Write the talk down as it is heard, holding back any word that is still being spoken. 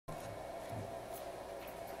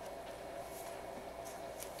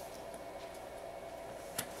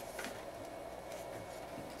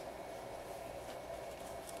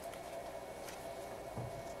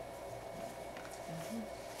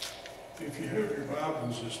you have your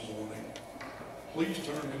Bibles this morning, please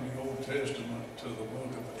turn in the Old Testament to the book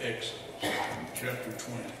of Exodus, chapter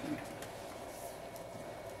 20.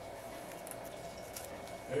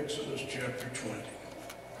 Exodus chapter 20.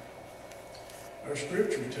 Our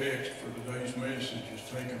scripture text for today's message is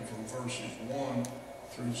taken from verses 1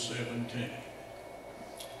 through 17.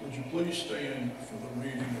 Would you please stand for the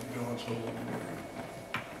reading of God's holy word?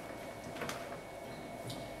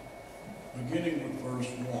 Beginning with verse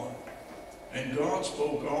 1. And God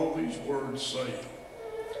spoke all these words, saying,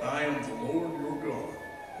 I am the Lord your God,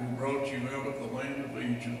 who brought you out of the land of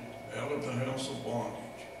Egypt, out of the house of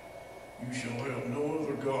bondage. You shall have no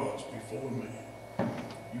other gods before me.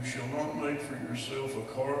 You shall not make for yourself a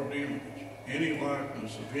carved image, any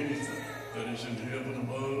likeness of anything that is in heaven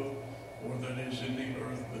above, or that is in the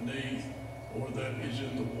earth beneath, or that is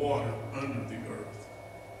in the water under the earth.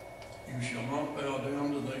 You shall not bow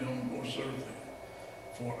down to them or serve them.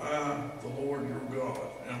 For I, the Lord your God,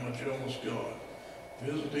 am a jealous God,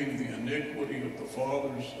 visiting the iniquity of the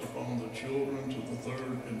fathers upon the children to the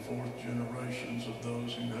third and fourth generations of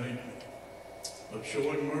those who hate me, but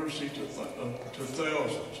showing mercy to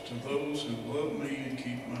thousands, to those who love me and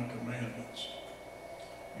keep my commandments.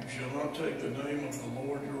 You shall not take the name of the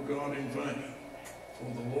Lord your God in vain,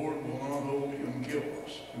 for the Lord will not hold him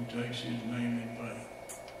guiltless who takes his name in vain.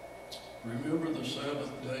 Remember the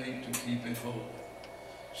Sabbath day to keep it holy.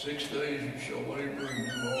 6 days you shall labor and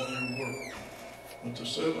do all your work. But the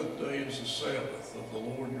seventh day is the Sabbath of the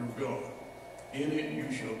Lord your God. In it you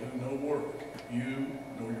shall do no work, you,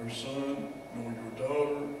 nor your son, nor your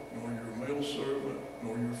daughter, nor your male servant,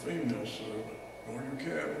 nor your female servant, nor your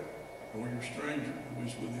cattle, nor your stranger who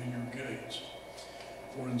is within your gates.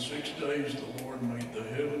 For in 6 days the Lord made the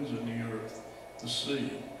heavens and the earth, the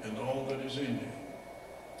sea, and all that is in them,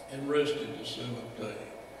 and rested the seventh day.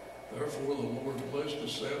 Therefore the Lord blessed the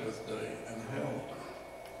Sabbath day and hallowed it.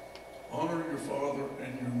 Honor your father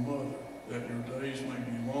and your mother, that your days may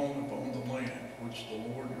be long upon the land which the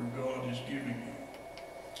Lord your God is giving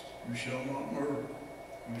you. You shall not murder.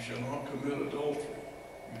 You shall not commit adultery.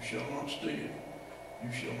 You shall not steal.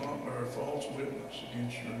 You shall not bear false witness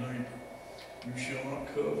against your neighbor. You shall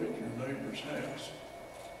not covet your neighbor's house.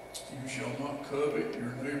 You shall not covet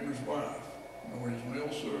your neighbor's wife, nor his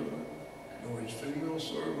male servant, nor his female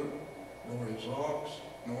servant, nor his ox,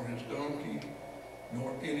 nor his donkey,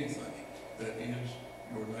 nor anything that is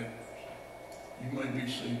your neighbor's. You may be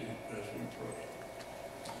seated as we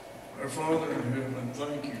pray. Our Father in heaven,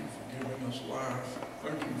 thank you for giving us life.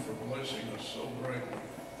 Thank you for blessing us so greatly.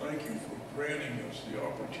 Thank you for granting us the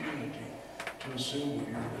opportunity to assemble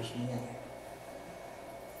here this morning.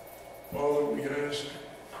 Father, we ask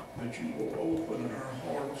that you will open our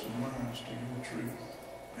hearts and minds to your truth.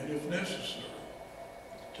 And if necessary,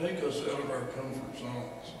 take us out of our comfort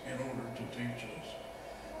zones in order to teach us.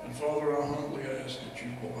 And Father, I humbly ask that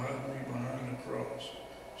you will hide me behind the cross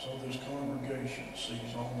so this congregation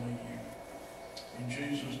sees only you. In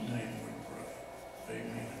Jesus' name we pray.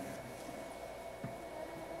 Amen.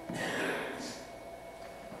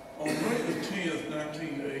 On May the 10th,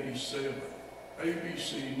 1987,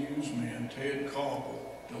 ABC newsman Ted Koppel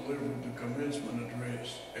delivered the commencement address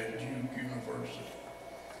at Duke University.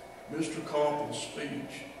 Mr. Koppel's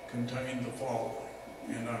speech contained the following,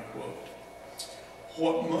 and I quote,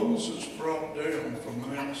 "What Moses brought down from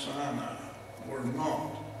Mount Sinai were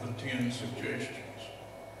not the 10 suggestions.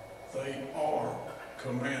 They are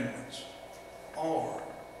commandments, are,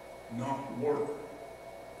 not were.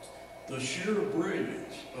 The sheer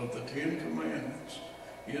brilliance of the 10 commandments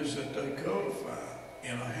is that they codify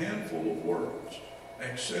in a handful of words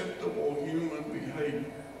acceptable human behavior,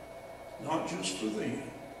 not just for then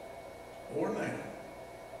or now,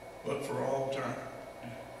 but for all time."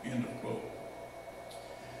 End of quote.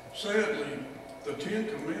 Sadly, the 10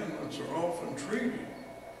 commandments are often treated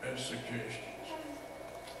as suggestions.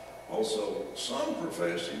 Also, some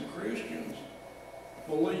professing Christians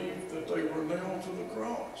believe that they were nailed to the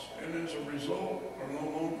cross and as a result are no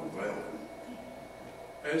longer valid.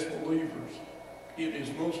 As believers, it is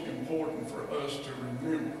most important for us to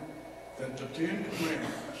remember that the 10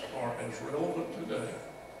 commandments are as relevant today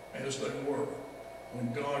as they were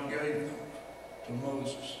when God gave them to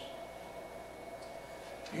Moses.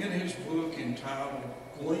 In his book entitled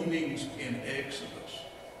Gleanings in Exodus,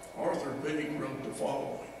 Arthur Pink wrote the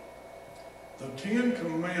following: "The 10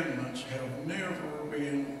 commandments have never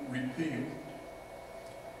been repealed.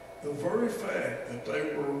 The very fact that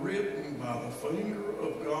they were written by the finger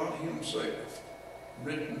of God himself,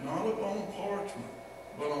 written not upon parchment,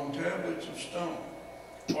 but on tablets of stone,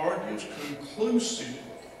 argues conclusively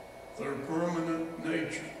their permanent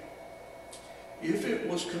nature. if it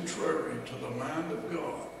was contrary to the mind of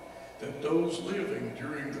God that those living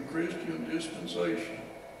during the Christian dispensation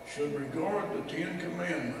should regard the 10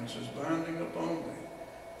 Commandments as binding upon them,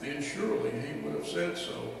 then surely he would have said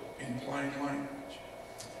so in plain language.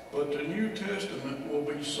 But the New Testament will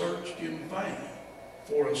be searched in vain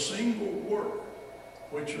for a single word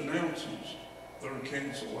which announces their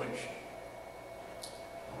cancellation.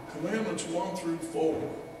 Commandments 1 through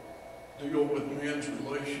 4 deal with man's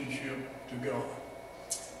relationship to God.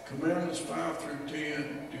 Commandments 5 through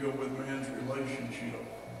 10 deal with man's relationship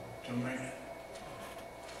to man.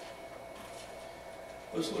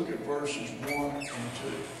 Let's look at verses 1 and 2.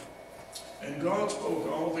 And God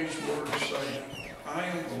spoke all these words, saying, I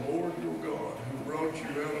am the Lord your God, who brought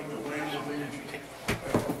you out of the land of Egypt,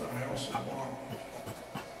 out of the house of bondage.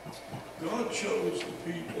 God chose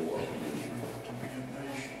the people of Israel to be a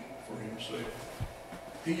nation for himself.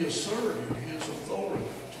 He asserted his authority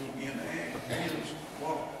to enact his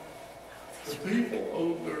law. The people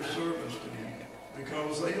owed their service to him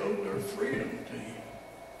because they owed their freedom to him.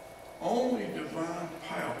 Only divine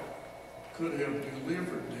power could have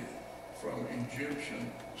delivered them from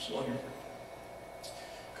Egyptian slavery.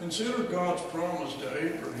 Consider God's promise to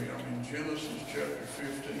Abraham in Genesis chapter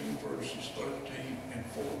 15, verses 13 and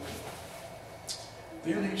 14.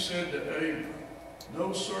 Then he said to Abram,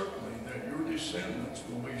 know certainly that your descendants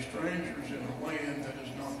will be strangers in a land that is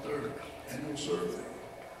not theirs, and will serve them,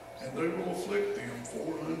 and they will afflict them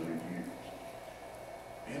 400 years.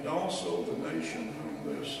 And also the nation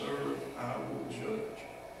whom they serve I will judge.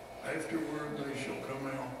 Afterward they shall come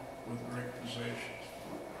out with great possessions.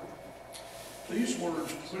 These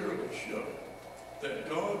words clearly show that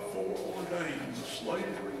God foreordained the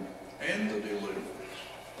slavery and the deliverance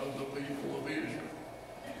of the people of Israel.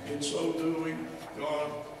 In so doing, God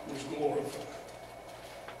was glorified.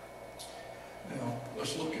 Now,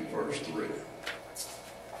 let's look at verse 3.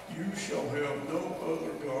 You shall have no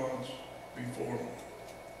other gods before me.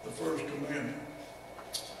 The first commandment.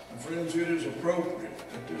 And friends, it is appropriate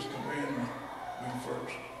that this commandment be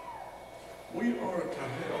first. We are to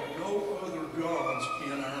have no other gods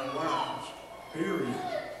in our lives, period.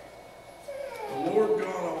 The Lord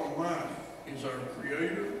God Almighty is our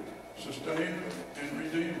Creator, Sustainer, and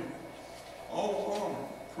Redeemer. All honor,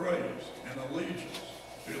 praise, and allegiance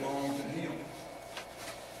belong to Him.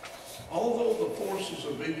 Although the forces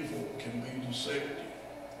of evil can be deceptive,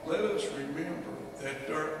 let us remember that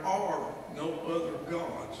there are no other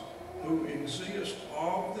gods who exist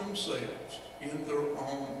of themselves in their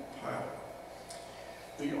own power.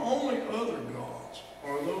 The only other gods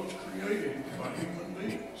are those created by human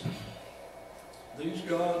beings. These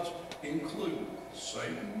gods include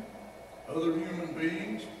Satan, other human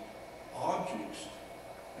beings, objects,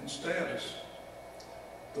 and status.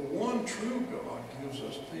 The one true God gives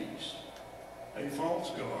us peace. A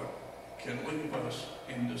false God can leave us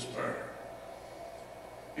in despair.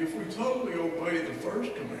 If we totally obey the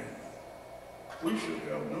first commandment, we should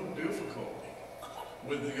have no difficulty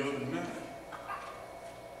with the other 9.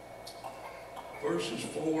 Verses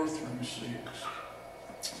 4 through 6.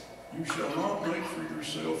 You shall not make for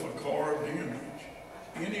yourself a carved image,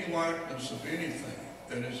 any likeness of anything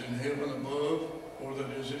that is in heaven above, or that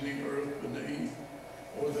is in the earth beneath,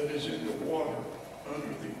 or that is in the water under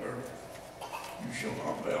the earth. You shall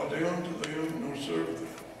not bow down to them nor serve them.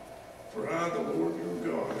 For I, the Lord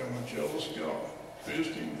your God, am a jealous God,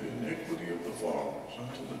 visiting the iniquity of the fathers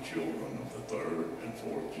unto the children of the 3rd and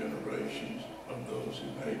 4th generations of those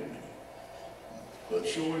who hate me, but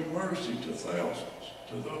showing mercy to thousands,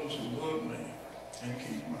 to those who love me and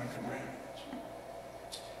keep my commandments.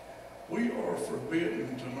 We are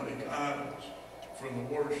forbidden to make idols for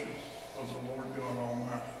the worship of the Lord God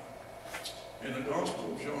Almighty. In the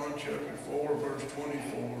Gospel of John chapter 4, verse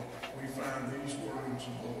 24, we find these words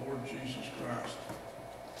of the Lord Jesus Christ.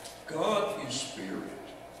 God is spirit,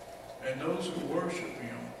 and those who worship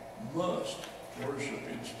him must worship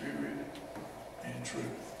in spirit and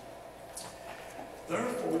truth.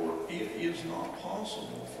 Therefore, it is not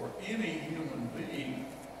possible for any human being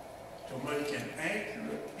to make an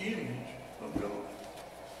accurate image of God.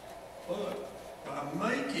 But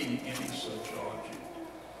by making any such object,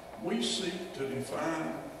 we seek to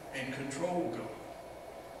define and control God.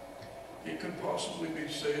 It could possibly be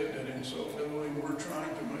said that in so doing, we're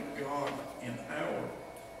trying to make God in our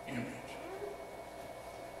image.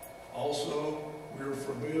 Also, we're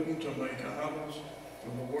forbidden to make idols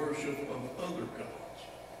for the worship of other gods.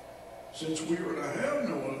 Since we are to have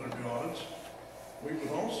no other gods, we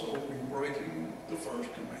would also be breaking the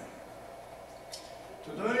first commandment.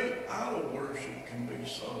 Today, idol worship can be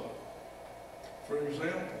subtle. For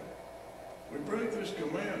example, we break this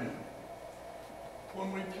commandment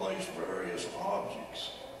when we place various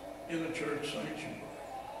objects in a church sanctuary,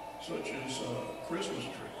 such as Christmas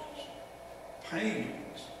trees,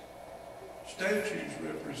 paintings, statues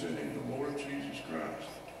representing the Lord Jesus Christ.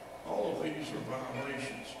 All of these are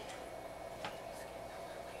violations.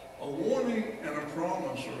 A warning and a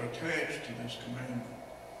promise are attached to this commandment.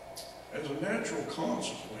 As a natural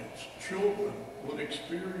consequence, children would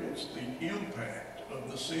experience the impact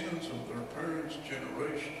of the sins of their parents'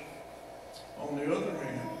 generation. On the other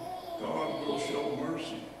hand, God will show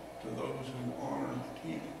mercy to those who honor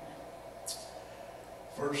Him.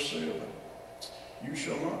 Verse 7, you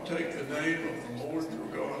shall not take the name of the Lord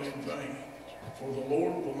your God in vain, for the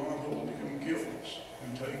Lord will not hold him guiltless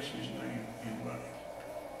who takes his name in vain.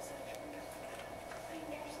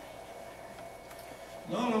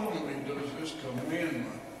 Not only does this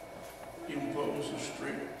commandment impose a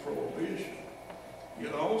strict prohibition,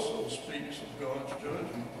 it also speaks of God's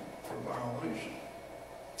judgment for violation.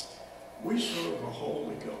 We serve a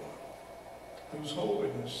holy God, whose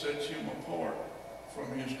holiness sets him apart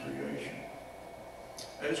from his creation.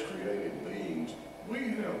 As created beings, we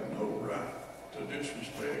have no right to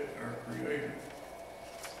disrespect our Creator.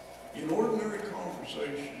 In ordinary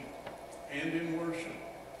conversation and in worship,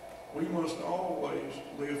 we must always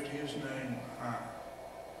lift his name high.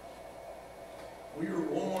 We are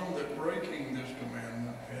warned that breaking this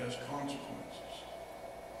commandment has consequences.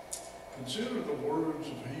 Consider the words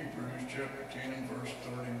of Hebrews chapter 10, verse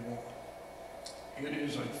 31. It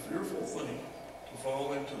is a fearful thing to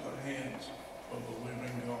fall into the hands of the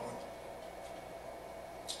living God.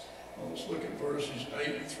 Now let's look at verses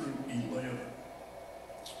 8 through 11.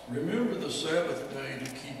 Remember the Sabbath day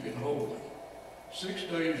to keep it holy. 6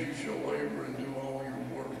 days you shall labor and do all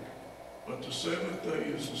your work, but the seventh day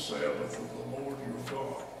is the Sabbath of the Lord your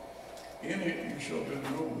God. In it you shall do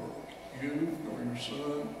no work, you, nor your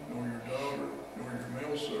son, nor your daughter, nor your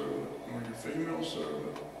male servant, nor your female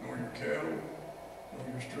servant, nor your cattle, nor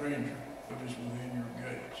your stranger that is within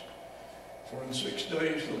your gates. For in 6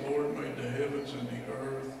 days the Lord made the heavens and the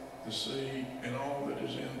earth, the sea, and all that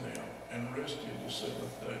is in them, and rested the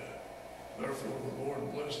seventh day. Therefore the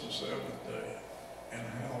Lord blessed the Sabbath day and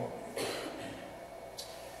hallowed it.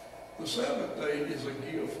 The Sabbath day is a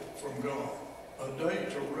gift from God, a day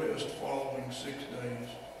to rest following 6 days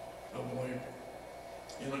of labor.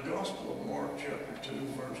 In the Gospel of Mark chapter 2,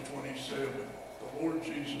 verse 27, the Lord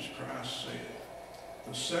Jesus Christ said,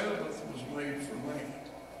 the Sabbath was made for man,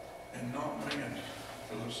 and not man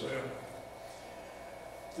for the Sabbath.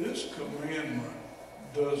 This commandment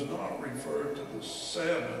does not refer to the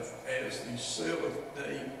Sabbath as the seventh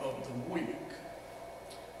day of the week,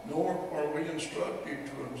 nor are we instructed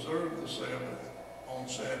to observe the Sabbath on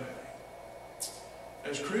Saturday.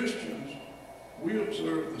 As Christians, we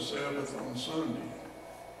observe the Sabbath on Sunday,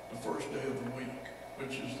 the first day of the week,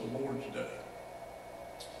 which is the Lord's Day.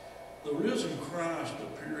 The risen Christ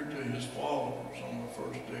appeared to his followers on the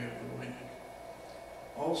first day of the week.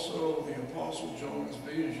 Also, the Apostle John's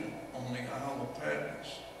vision on the Isle of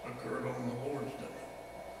Patmos occurred on the Lord's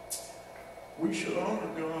Day. We should honor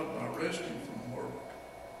God by resting from work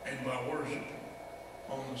and by worshiping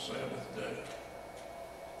on the Sabbath day.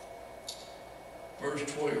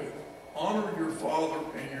 Verse 12, honor your father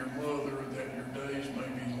and your mother, that your days may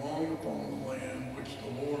be long upon the land which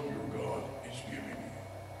the Lord your God is giving you.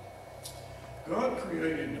 God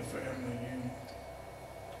created the family unit.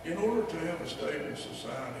 In order to have a stable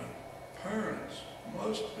society, parents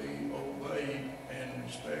must be obeyed and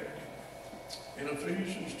respected. In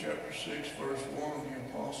Ephesians chapter 6, verse 1,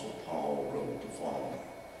 the Apostle Paul wrote the following,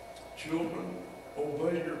 children,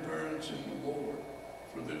 obey your parents in the Lord,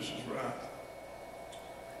 for this is right.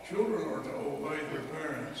 Children are to obey their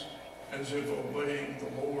parents as if obeying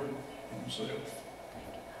the Lord himself.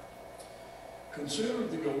 Consider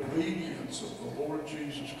the obedience of the Lord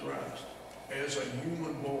Jesus Christ as a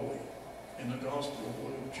human boy in the Gospel of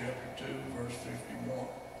Luke chapter 2, verse 51.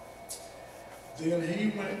 Then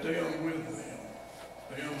he went down with them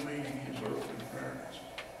meaning his earthly parents,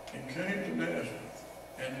 and came to Nazareth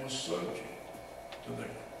and was subject to them.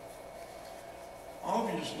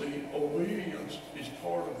 Obviously, obedience is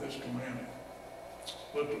part of this commandment,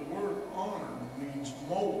 but the word honor means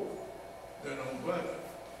more than obey.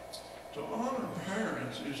 To honor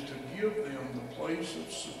parents is to give them the place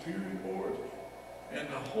of superiority and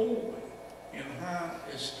to hold them in high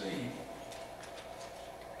esteem.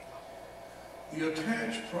 The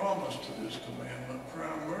attached promise to this commandment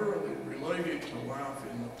primarily related to life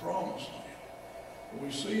in the promised land. We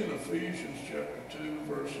see in Ephesians chapter 2,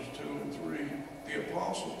 verses 2 and 3, the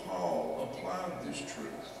Apostle Paul applied this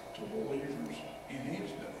truth to believers in his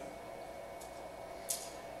day.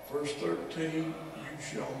 Verse 13,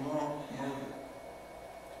 you shall not murder.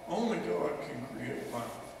 Only God can create life.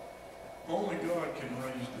 Only God can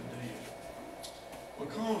raise the dead.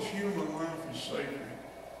 Because human life is sacred,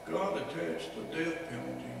 God attached the death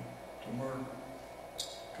penalty to murder.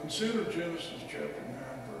 Consider Genesis chapter 9,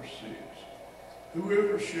 verse 6.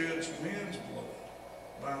 Whoever sheds man's blood,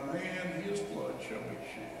 by man his blood shall be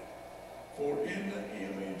shed. For in the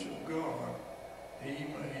image of God he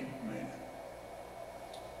made man.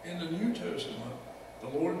 In the New Testament, the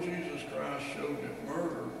Lord Jesus Christ showed that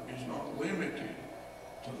murder is not limited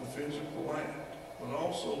to the physical act, but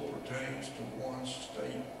also pertains to one's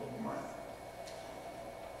state of mind.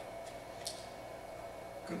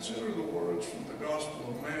 Consider the words from the Gospel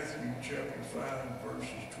of Matthew, chapter 5,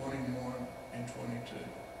 verses 21 and 22.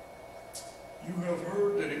 You have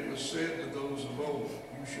heard that it was said to those of old,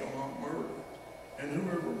 you shall not murder, and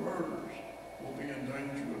whoever murders will be in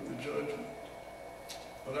danger of the judgment.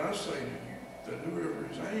 But I say to you that whoever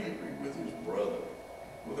is angry with his brother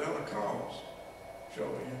without a cause shall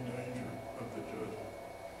be in danger of the judgment.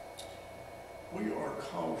 We are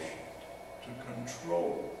cautioned to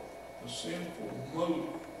control the sinful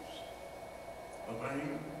motives of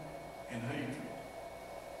anger and hatred,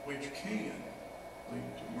 which can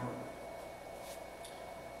lead to murder.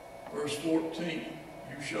 Verse 14,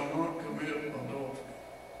 you shall not commit adultery.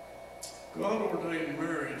 God ordained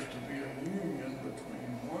marriage to be a union between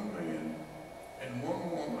one man and one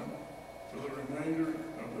woman for the remainder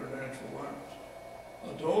of their natural lives.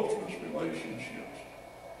 Adulterous relationships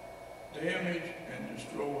damage and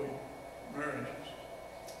destroy marriages.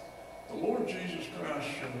 The Lord Jesus Christ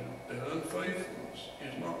showed that unfaithfulness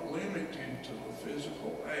is not limited to the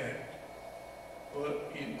physical act,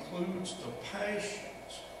 but includes the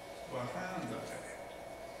passions behind the act.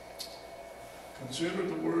 Consider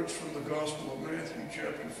the words from the Gospel of Matthew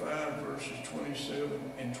chapter 5, verses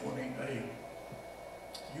 27 and 28.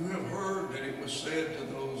 You have heard that it was said to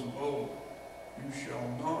those of old, you shall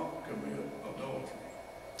not commit adultery.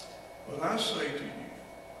 But I say to you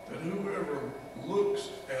that whoever looks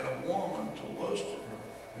at a woman to lust for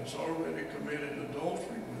her has already committed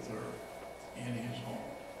adultery with her in his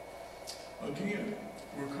heart. Again,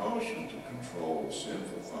 we're cautioned to control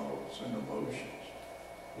sinful thoughts and emotions,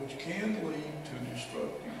 which can lead to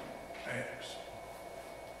destructive acts.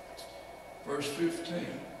 Verse 15,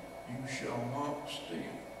 you shall not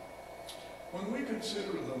steal. When we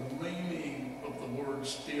consider the meaning of the word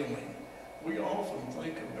stealing, we often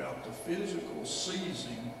think about the physical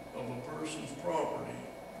seizing of a person's property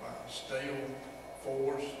by stealth,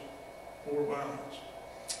 force, or violence.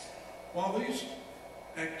 While these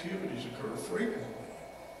activities occur frequently,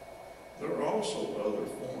 there are also other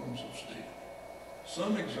forms of stealing.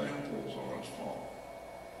 Some examples are as follows: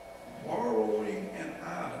 borrowing an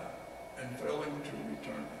item and failing to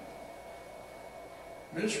return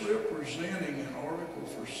it, misrepresenting an article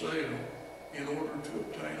for sale in order to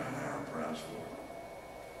obtain a higher price for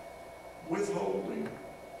it, withholding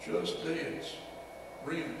just debts,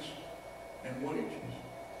 rents, and wages,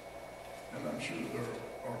 and I'm sure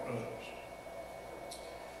there are others.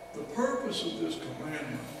 The purpose of this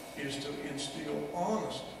commandment is to instill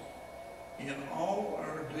honesty in all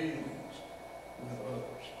our dealings with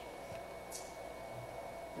others.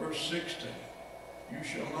 Verse 16, you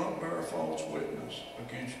shall not bear false witness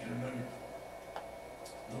against your neighbor.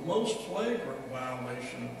 The most flagrant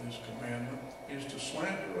violation of this commandment is to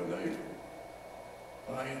slander a neighbor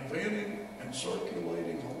by inventing and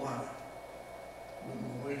circulating a lie with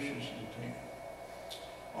malicious intent.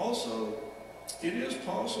 Also, it is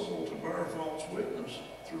possible to bear false witness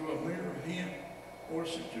through a mere hint or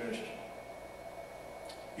suggestion.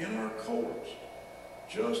 In our courts,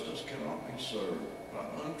 justice cannot be served by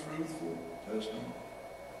untruthful testimony.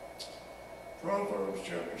 Proverbs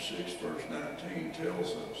chapter 6, verse 19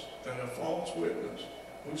 tells us that a false witness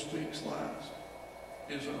who speaks lies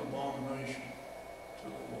is an abomination to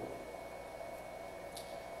the Lord.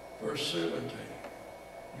 Verse 17,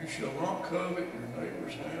 you shall not covet your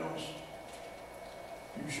neighbor's house.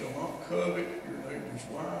 You shall not covet your neighbor's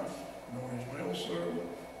wife, nor his male servant,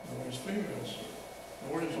 nor his female servant,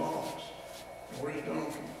 nor his ox, nor his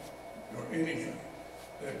donkey, nor anything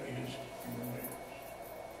that is your neighbor's.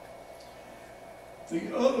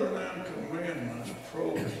 The other 9 commandments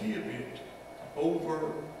prohibit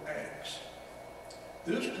overt acts.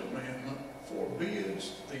 This commandment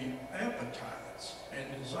forbids the appetites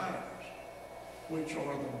and desires, which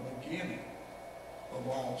are the beginning of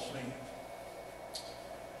all sin.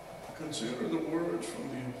 Consider the words from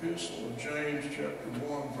the Epistle of James chapter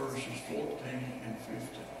 1, verses 14 and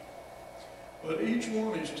 15. But each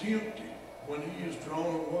one is tempted when he is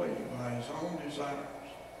drawn away by his own desires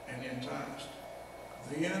and enticed.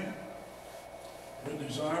 Then, the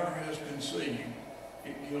desire has conceived,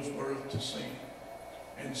 it gives birth to sin.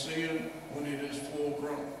 And sin, when it is full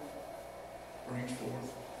grown, brings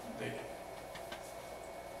forth death.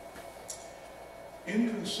 In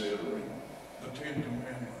considering the Ten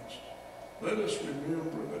Commandments, let us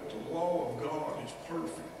remember that the law of God is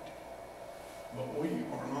perfect, but we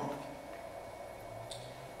are not.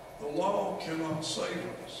 The law cannot save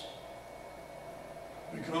us,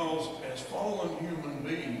 because as fallen human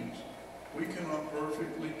beings, we cannot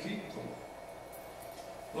perfectly keep the law.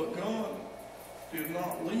 But God did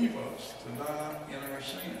not leave us to die in our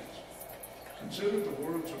sins. Consider the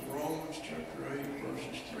words of Romans chapter 8,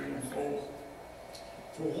 verses 3 and 4.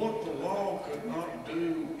 For what the law could not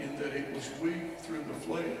do in that it was weak through the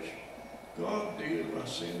flesh, God did by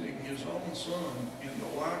sending his own Son in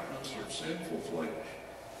the likeness of sinful flesh.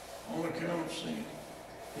 On account of sin,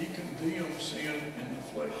 he condemned sin in the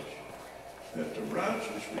flesh, that the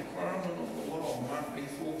righteous requirement of the law might be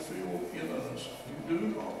fulfilled in us who do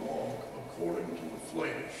not walk according to the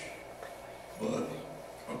flesh, but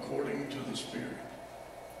according to the Spirit.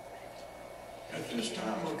 At this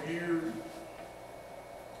time of year,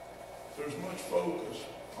 there's much focus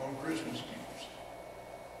on Christmas gifts.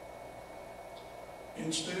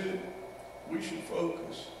 Instead, we should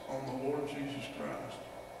focus on the Lord Jesus Christ,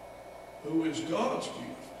 who is God's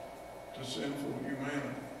gift to sinful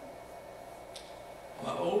humanity.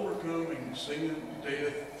 By overcoming sin,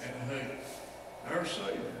 death, and hate, our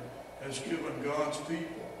Savior has given God's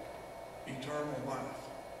people eternal life,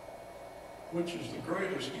 which is the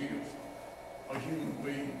greatest gift a human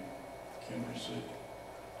being can receive.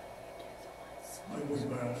 May we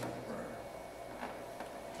bow for prayer.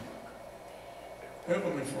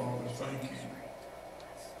 Heavenly Father, thank you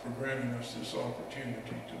for granting us this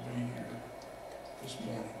opportunity to be here this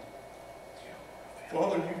morning.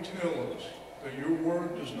 Father, you tell us that your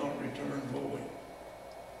word does not return void,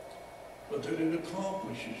 but that it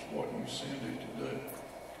accomplishes what you send it to do.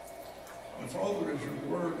 And Father, as your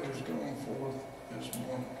word has gone forth this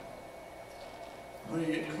morning, may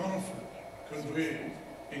it comfort, convict,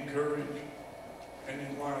 encourage, and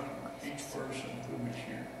enlighten each person who is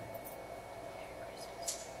here.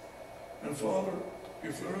 And Father,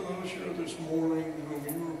 if there are those here this morning whom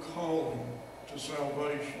you are calling to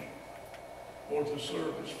salvation or to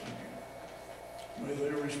service for you, may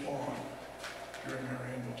they respond during our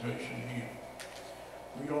invitation here.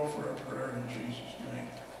 We offer our prayer in Jesus' name.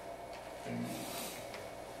 Amen.